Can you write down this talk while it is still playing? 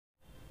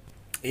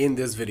In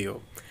this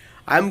video,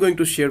 I'm going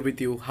to share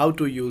with you how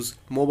to use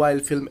mobile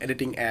film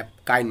editing app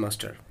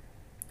Kinemaster.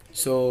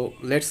 So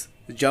let's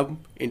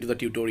jump into the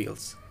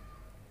tutorials.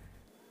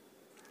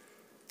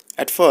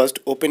 At first,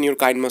 open your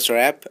Kinemaster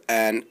app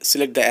and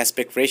select the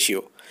aspect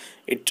ratio.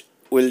 It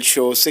will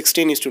show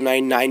 16 is to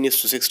 9, 9 is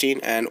to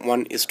 16 and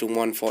 1 is to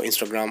 1 for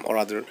Instagram or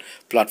other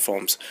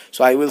platforms.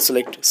 So I will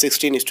select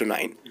 16 is to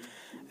 9.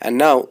 And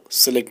now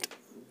select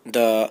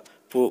the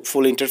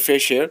full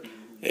interface here.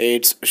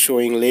 It's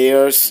showing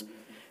layers,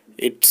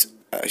 it's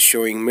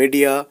showing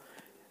media,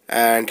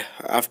 and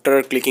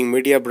after clicking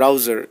media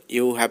browser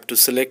you have to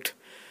select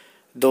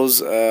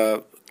those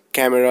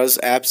cameras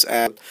apps,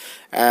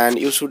 and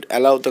you should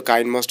allow the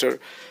Kinemaster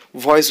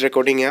voice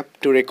recording app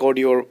to record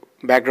your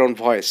background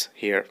voice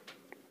here,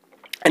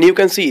 and you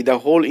can see the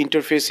whole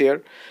interface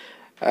here.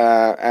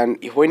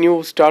 And when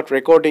you start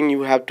recording,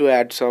 you have to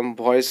add some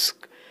voice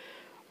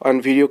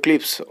and video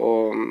clips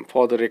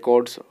for the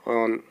records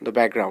on the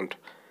background.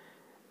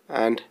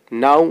 And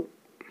now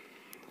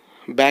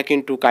back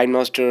into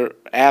Kinemaster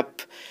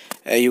app,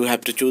 you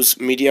have to choose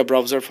media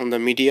browser from the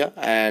media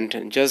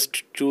and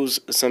just choose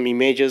some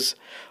images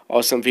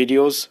or some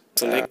videos.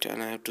 Select,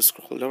 and I have to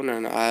scroll down,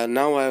 and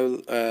now I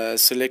will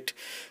select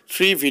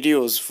 3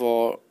 videos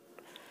for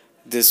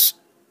this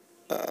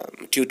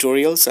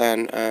tutorials,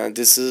 and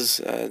this is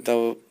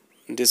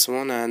this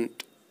one and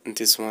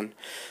this one.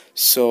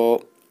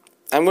 So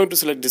I'm going to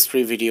select these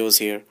 3 videos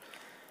here.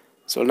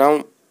 So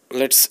now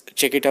let's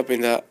check it up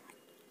in the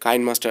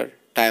Kinemaster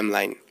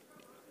timeline.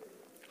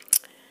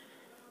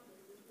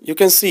 You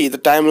can see the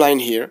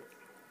timeline here,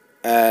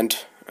 and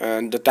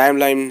the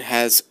timeline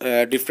has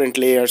different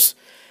layers,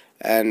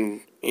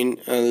 and in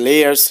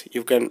layers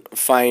you can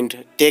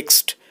find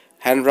text,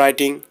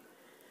 handwriting,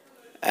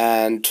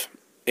 and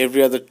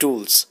every other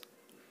tools.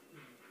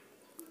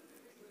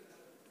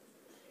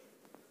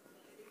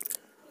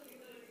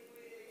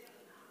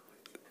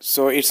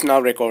 So it's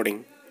now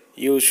recording.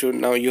 You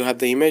have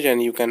the image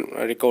and you can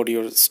record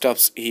your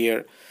stuffs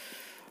here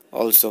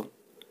also.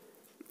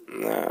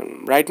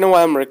 Right now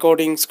I am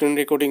recording, screen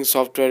recording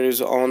software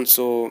is on,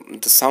 so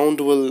the sound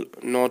will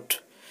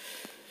not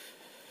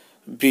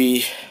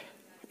be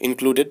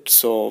included.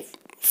 So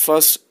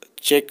first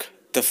check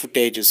the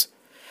footages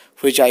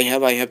which I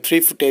have 3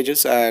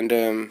 footages,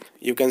 and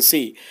you can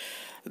see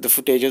the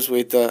footages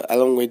with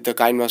along with the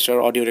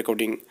Kinemaster audio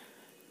recording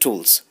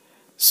tools.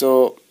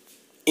 So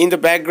in the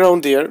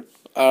background there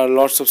are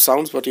lots of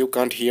sounds, but you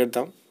can't hear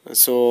them.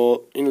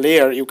 So in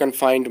layer you can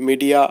find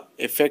media,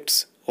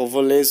 effects,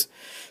 overlays.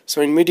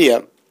 So in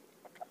media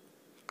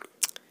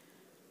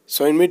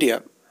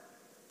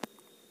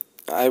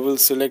I will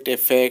select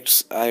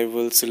effects, I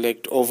will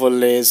select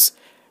overlays.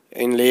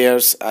 In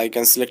layers I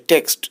can select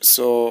text.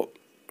 So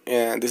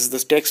this is the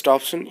text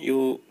option.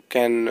 You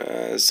can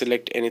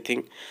select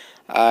anything.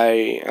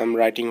 I am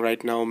writing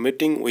right now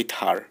meeting with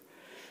her,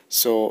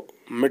 so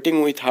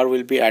meeting with her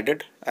will be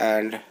added,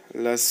 and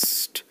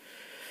just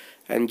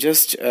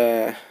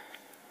to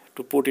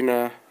put in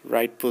a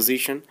right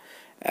position,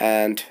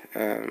 and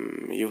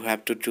you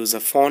have to choose a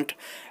font,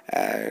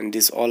 and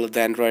this all of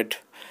the Android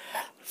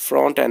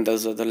font, and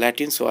those are the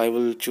Latin. So I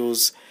will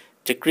choose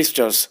the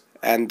crystals,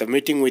 and the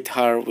meeting with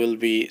her will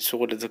be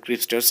showed as the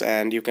crystals,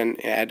 and you can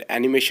add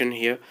animation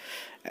here,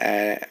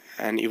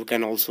 and you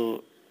can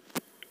also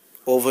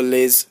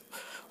overlays.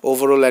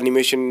 Overall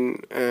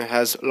animation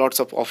has lots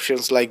of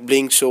options like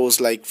blink shows,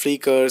 like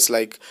flickers,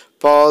 like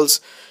pulse,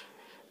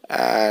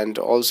 and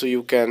also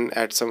you can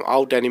add some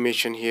out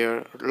animation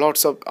here,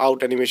 lots of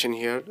out animation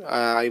here.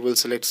 I will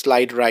select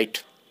slide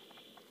right.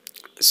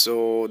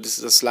 So this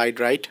is a slide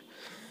right,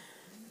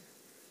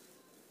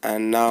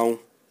 and now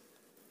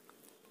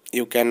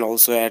you can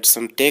also add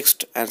some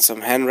text and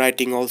some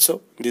handwriting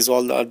also. These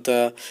all are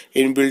the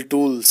inbuilt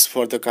tools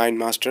for the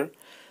Kinemaster.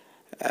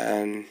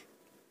 And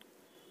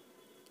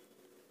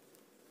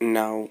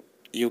now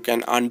you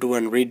can undo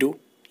and redo,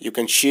 you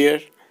can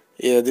share.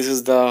 This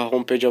is the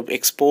homepage of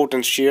export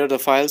and share the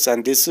files,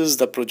 and this is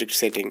the project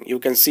setting. You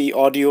can see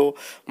audio,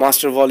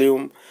 master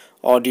volume,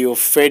 audio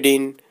fade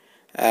in,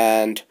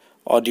 and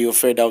audio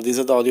fade out. These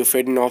are the audio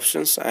fade in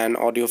options and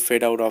audio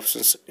fade out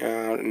options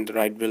in the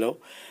right below.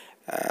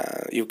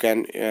 You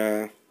can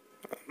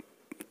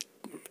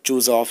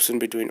choose the option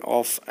between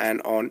off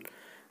and on,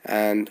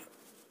 and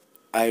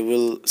I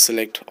will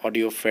select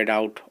audio fade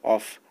out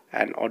off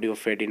and audio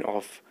fade in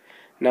off.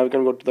 Now we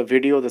can go to the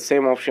video, the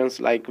same options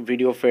like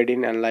video fade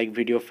in and like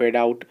video fade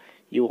out.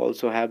 You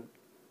also have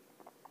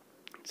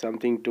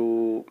something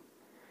to,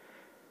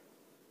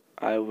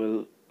 I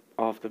will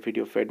off the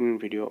video fade in,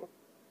 video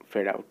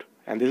fade out.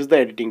 And this is the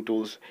editing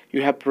tools.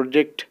 You have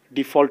project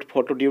default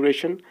photo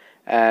duration,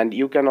 and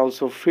you can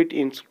also fit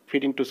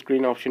into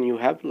screen option. You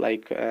have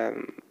like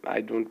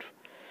I don't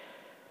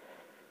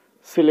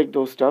select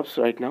those stuffs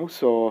right now.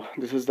 So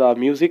this is the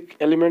music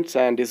elements,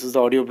 and this is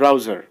the audio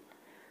browser.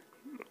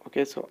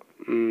 Okay, so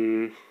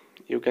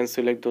you can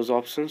select those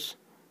options,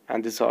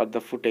 and these are the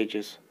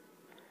footages.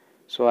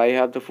 So I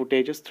have the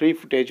footages, 3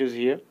 footages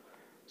here.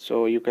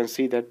 So you can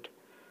see that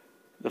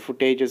The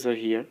footages are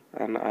here,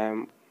 and I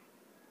am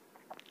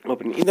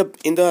opening.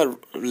 In the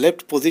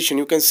left position,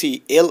 you can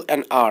see L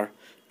and R,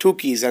 two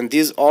keys, and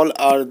these all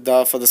are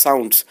the for the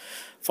sounds,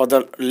 for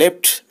the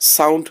left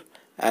sound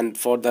and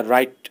for the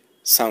right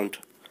sound,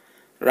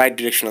 right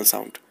directional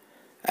sound.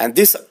 And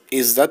this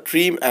is the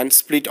trim and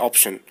split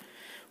option.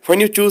 When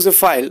you choose a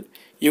file,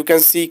 you can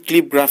see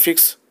clip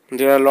graphics.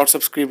 There are lots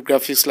of clip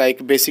graphics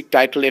like basic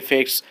title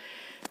effects,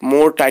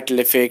 more title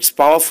effects,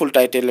 powerful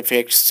title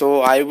effects.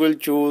 So I will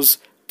choose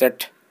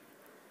that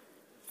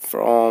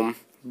from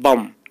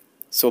bum.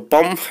 So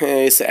bum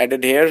is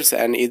added here,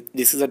 and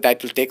this is a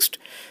title text.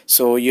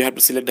 So you have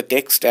to select the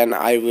text, and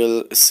I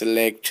will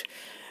select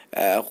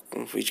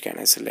which can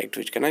I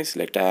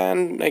select,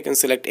 and I can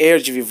select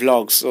ARGV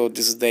vlogs. So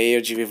this is the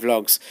ARGV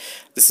vlogs.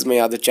 This is my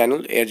other channel,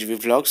 ARGV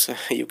vlogs.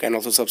 You can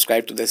also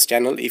subscribe to this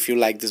channel if you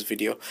like this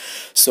video.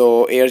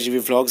 So ARGV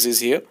vlogs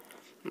is here,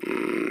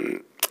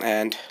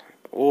 and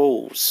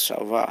oh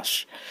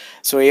savash.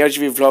 So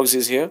ARGV vlogs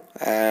is here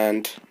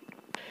and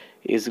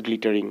is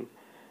glittering.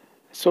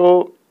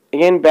 So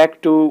again,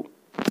 back to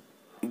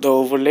the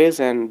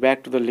overlays and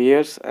back to the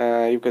layers.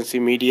 You can see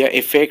media,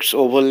 effects,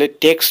 overlay,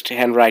 text,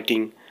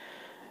 handwriting.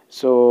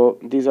 So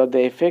these are the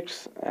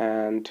effects,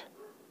 and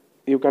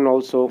you can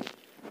also,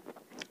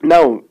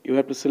 now you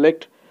have to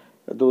select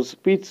those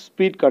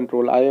speed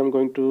control. I am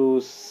going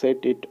to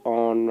set it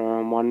on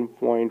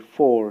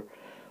 1.4.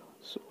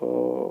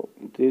 so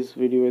this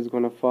video is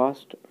gonna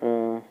fast.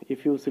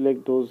 If you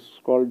select those,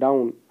 scroll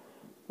down,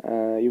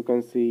 you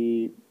can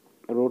see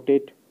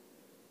rotate,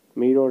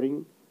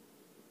 mirroring,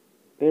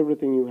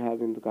 everything you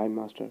have in the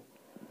Kinemaster.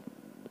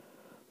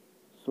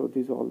 So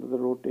these are all the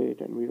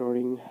rotate and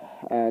mirroring.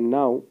 And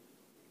now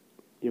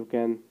you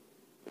can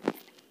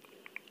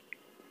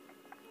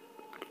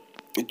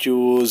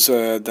choose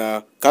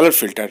the color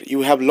filter.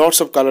 You have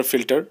lots of color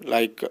filter,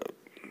 like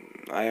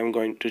I am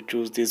going to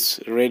choose this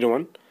red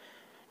one.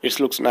 It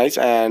looks nice.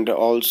 And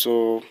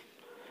also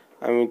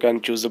you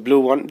can choose the blue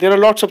one. There are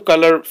lots of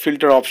color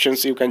filter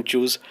options you can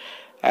choose.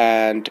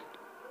 And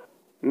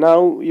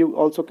now you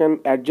also can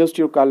adjust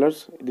your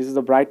colors. This is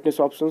the brightness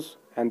options,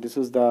 and this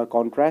is the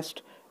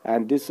contrast,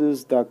 and this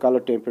is the color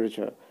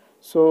temperature.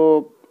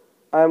 So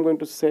I am going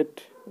to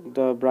set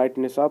the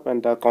brightness up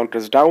and the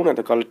contrast down, and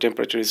the color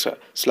temperature is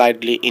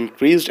slightly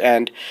increased.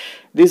 And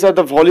these are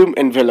the volume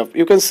envelope.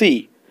 You can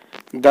see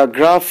the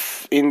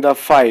graph in the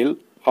file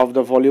of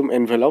the volume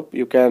envelope.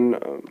 You can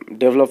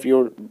develop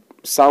your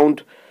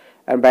sound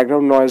and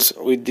background noise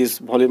with this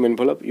volume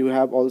envelope. You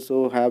have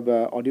also have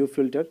audio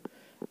filter.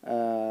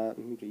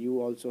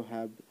 You also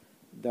have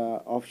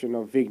the option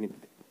of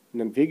vignette.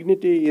 And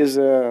vignette is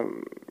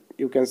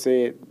you can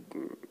say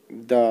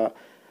the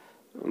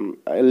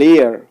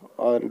layer,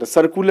 or the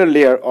circular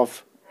layer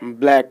of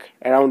black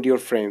around your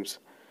frames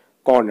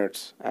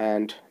corners.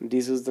 And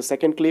this is the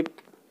second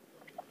clip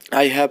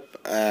I have,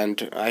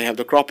 and I have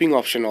the cropping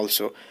option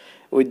also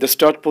with the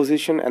start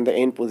position and the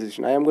end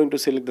position. I am going to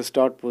select the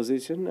start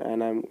position,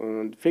 and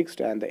I'm fixed,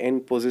 and the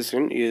end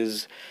position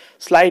is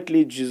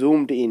slightly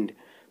zoomed in.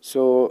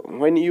 So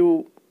when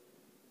you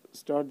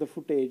start the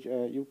footage,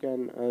 you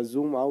can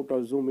zoom out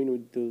or zoom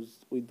in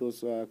with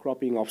those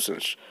cropping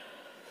options.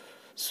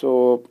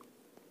 So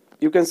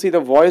you can see the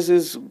voice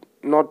is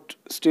not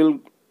still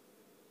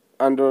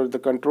under the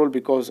control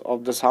because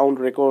of the sound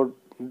record.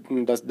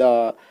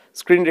 The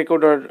screen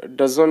recorder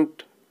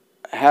doesn't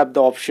have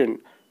the option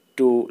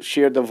to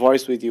share the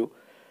voice with you.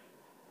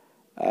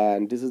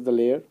 And this is the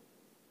layer,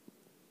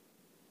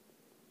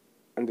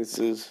 and this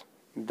is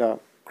the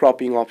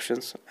cropping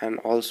options, and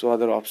also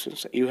other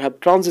options. You have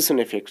transition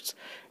effects,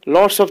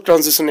 lots of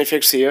transition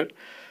effects here,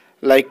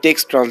 like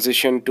text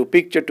transition to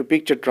picture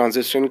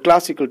transition,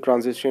 classical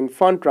transition,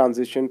 fun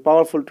transition,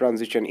 powerful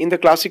transition. In the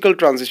classical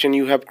transition,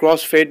 you have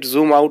crossfade,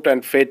 zoom out,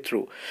 and fade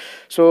through.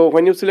 So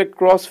when you select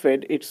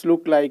crossfade, it's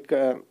look like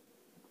a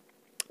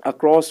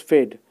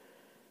crossfade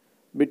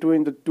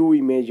between the two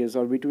images,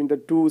 or between the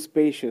two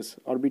spaces,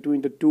 or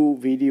between the two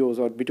videos,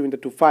 or between the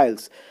two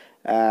files.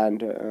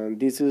 And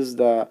this is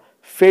the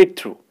fade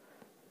through.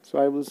 So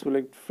I will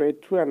select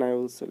fade through, and I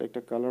will select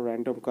a color,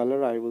 random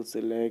color. I will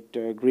select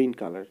green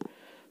color.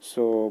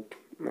 So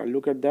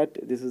look at that,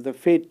 this is the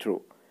fade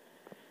through.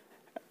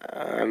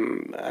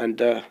 And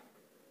the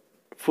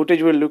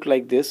footage will look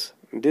like this.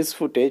 This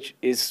footage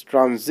is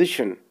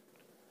transition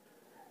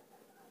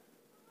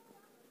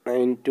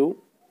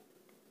into,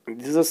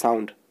 this is a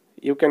sound.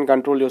 You can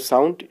control your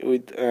sound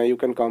with you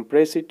can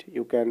compress it,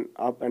 you can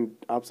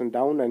ups and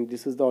down, and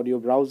this is the audio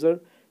browser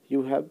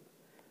you have.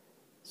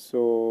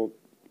 So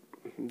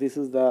this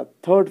is the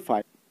third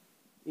file.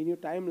 In your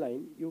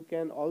timeline, you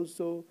can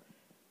also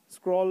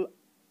scroll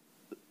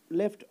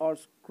left or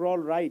scroll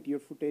right your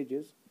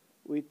footages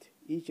with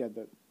each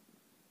other,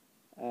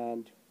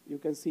 and you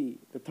can see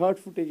the third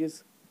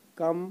footages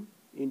come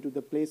into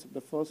the place of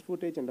the first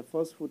footage, and the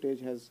first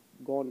footage has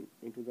gone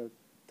into the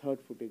third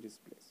footage's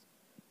place.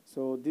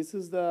 So this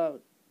is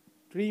the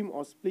trim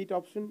or split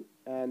option,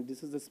 and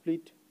this is the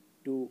split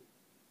to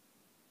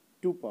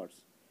two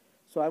parts.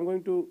 So I'm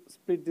going to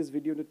split this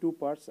video into two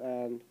parts,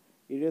 and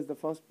erase the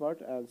first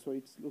part, and so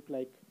it's look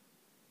like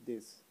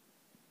this.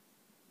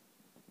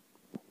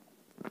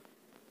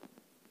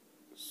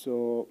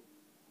 So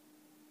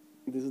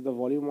this is the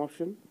volume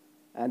option,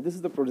 and this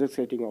is the project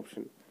setting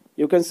option.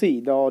 You can see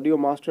the audio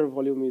master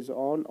volume is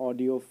on,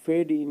 audio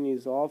fade in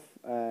is off,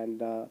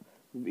 and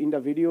in the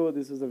video,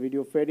 this is the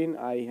video fade in.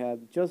 I have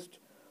just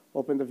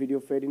opened the video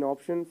fade in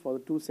option for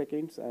 2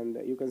 seconds, and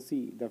you can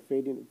see the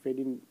fade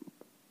in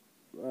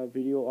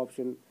video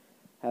option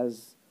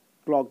has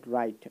clocked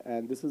right.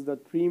 And this is the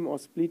trim or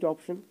split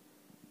option,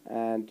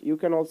 and you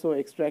can also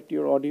extract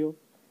your audio,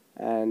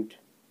 and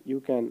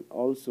you can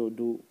also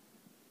do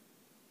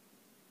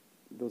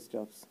those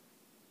stuffs.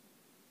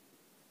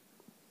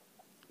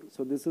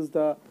 So this is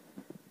the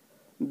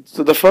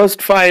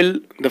first file,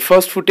 the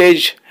first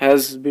footage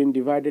has been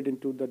divided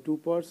into the 2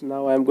 parts.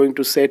 Now I am going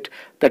to set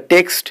the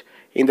text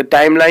in the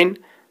timeline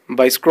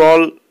by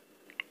scroll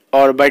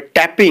or by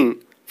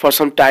tapping for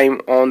some time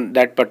on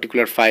that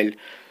particular file.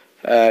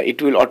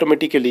 It will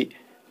automatically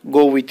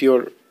go with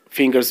your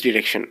fingers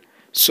direction.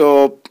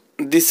 So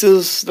this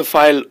is the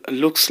file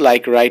looks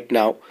like right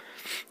now.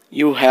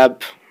 You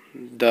have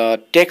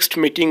the text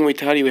meeting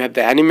with her, you have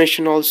the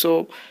animation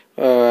also,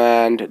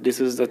 and this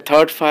is the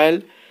third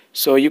file.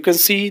 So you can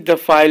see the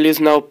file is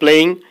now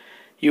playing.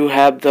 You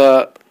have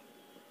the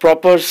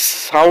proper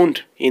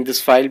sound in this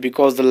file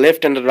because the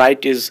left and the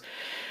right is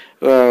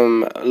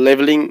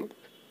leveling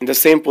in the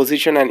same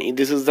position. And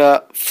this is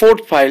the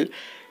fourth file,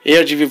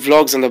 ARGV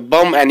vlogs and the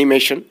bum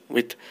animation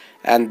with,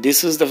 and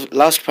this is the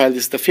last file,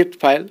 this is the fifth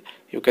file.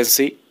 You can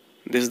see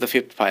this is the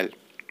fifth file.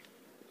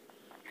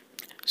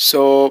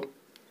 So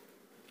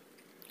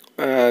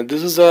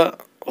this is a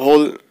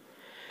whole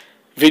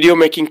video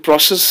making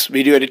process,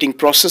 video editing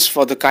process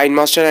for the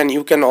Kinemaster, and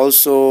you can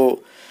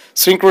also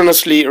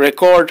synchronously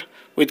record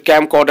with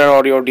camcorder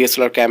or your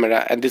DSLR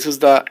camera. And this is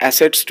the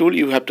assets tool.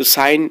 You have to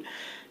sign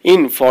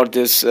in for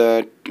this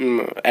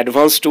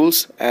advanced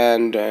tools,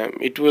 and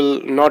it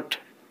will not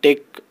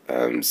take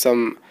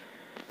some.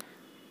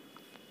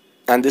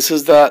 And this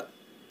is the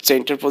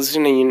center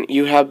position.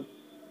 You have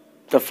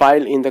the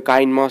file in the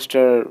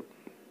Kinemaster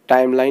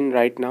timeline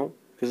right now.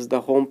 This is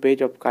the home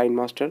page of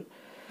Kinemaster.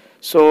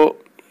 So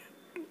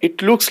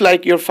it looks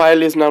like your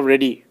file is now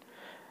ready.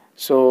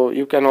 So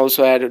you can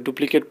also add a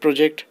duplicate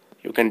project,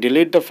 you can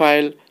delete the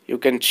file, you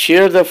can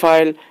share the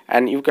file,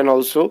 and you can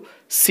also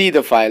see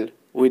the file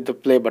with the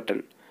play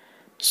button.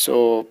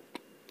 So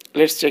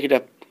let's check it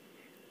up.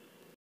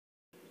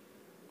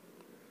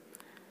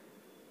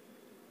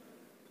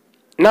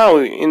 Now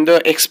in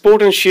the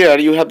export and share,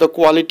 you have the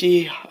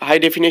quality, high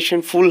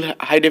definition, full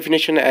high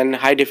definition, and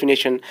high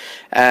definition,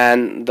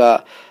 and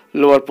the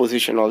lower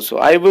position also.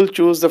 I will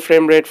choose the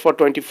frame rate for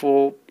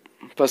 24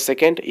 per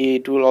second.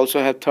 It will also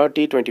have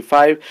 30,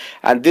 25,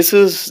 and this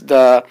is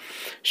the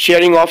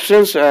sharing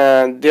options.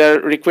 They are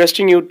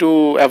requesting you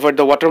to avoid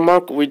the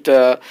watermark with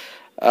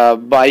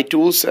buy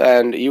tools,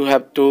 and you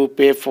have to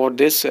pay for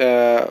this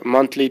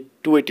monthly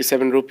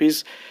 287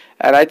 rupees,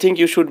 and I think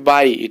you should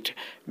buy it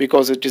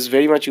because it is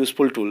very much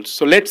useful tool.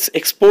 So let's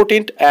export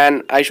it.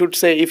 And I should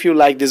say, if you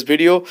like this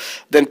video,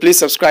 then please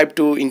subscribe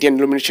to Indian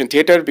Illumination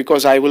Theatre,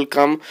 because I will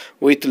come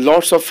with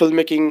lots of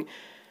filmmaking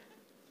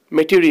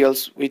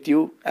materials with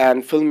you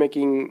and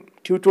filmmaking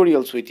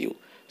tutorials with you.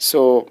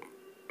 So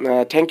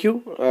thank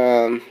you.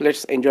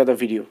 Let's enjoy the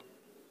video.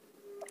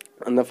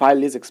 And the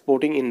file is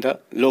exporting in the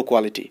low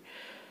quality.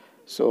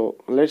 So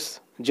let's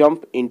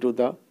jump into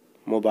the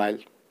mobile.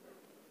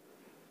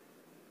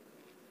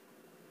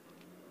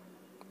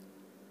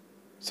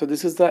 So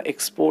this is the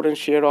export and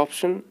share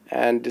option,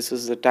 and this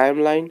is the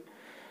timeline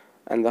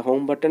and the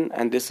home button,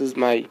 and this is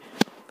my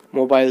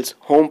mobile's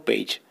home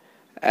page,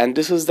 and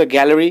this is the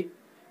gallery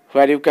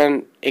where you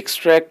can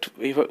extract,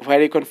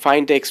 where you can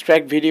find the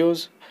extract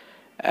videos.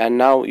 And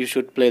now you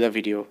should play the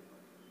video.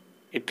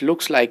 It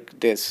looks like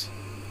this.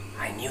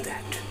 I knew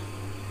that.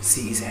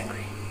 C is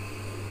angry.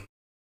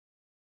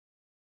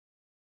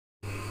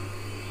 I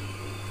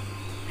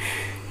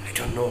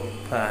don't know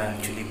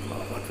actually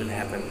what will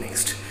happen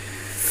next.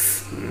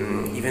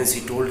 Even she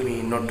told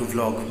me not to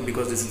vlog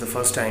because this is the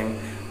first time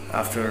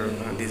after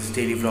this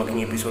daily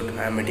vlogging episode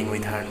I am meeting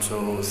with her,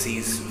 so she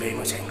is very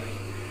much angry.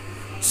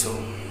 So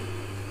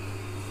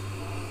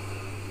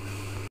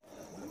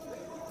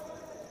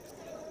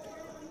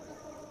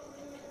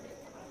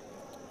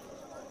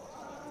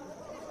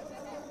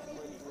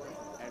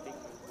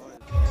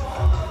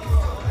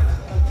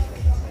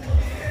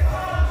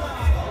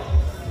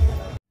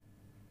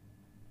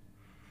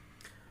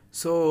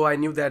So I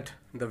knew that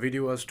the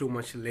video was too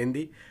much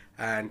lengthy,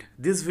 and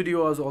this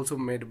video was also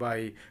made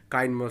by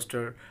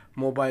Kinemaster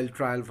mobile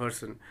trial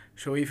version.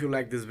 So if you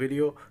like this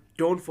video,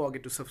 don't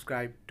forget to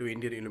subscribe to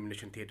Indian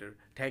Illumination Theatre.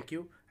 Thank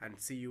you, and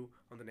see you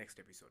on the next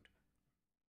episode.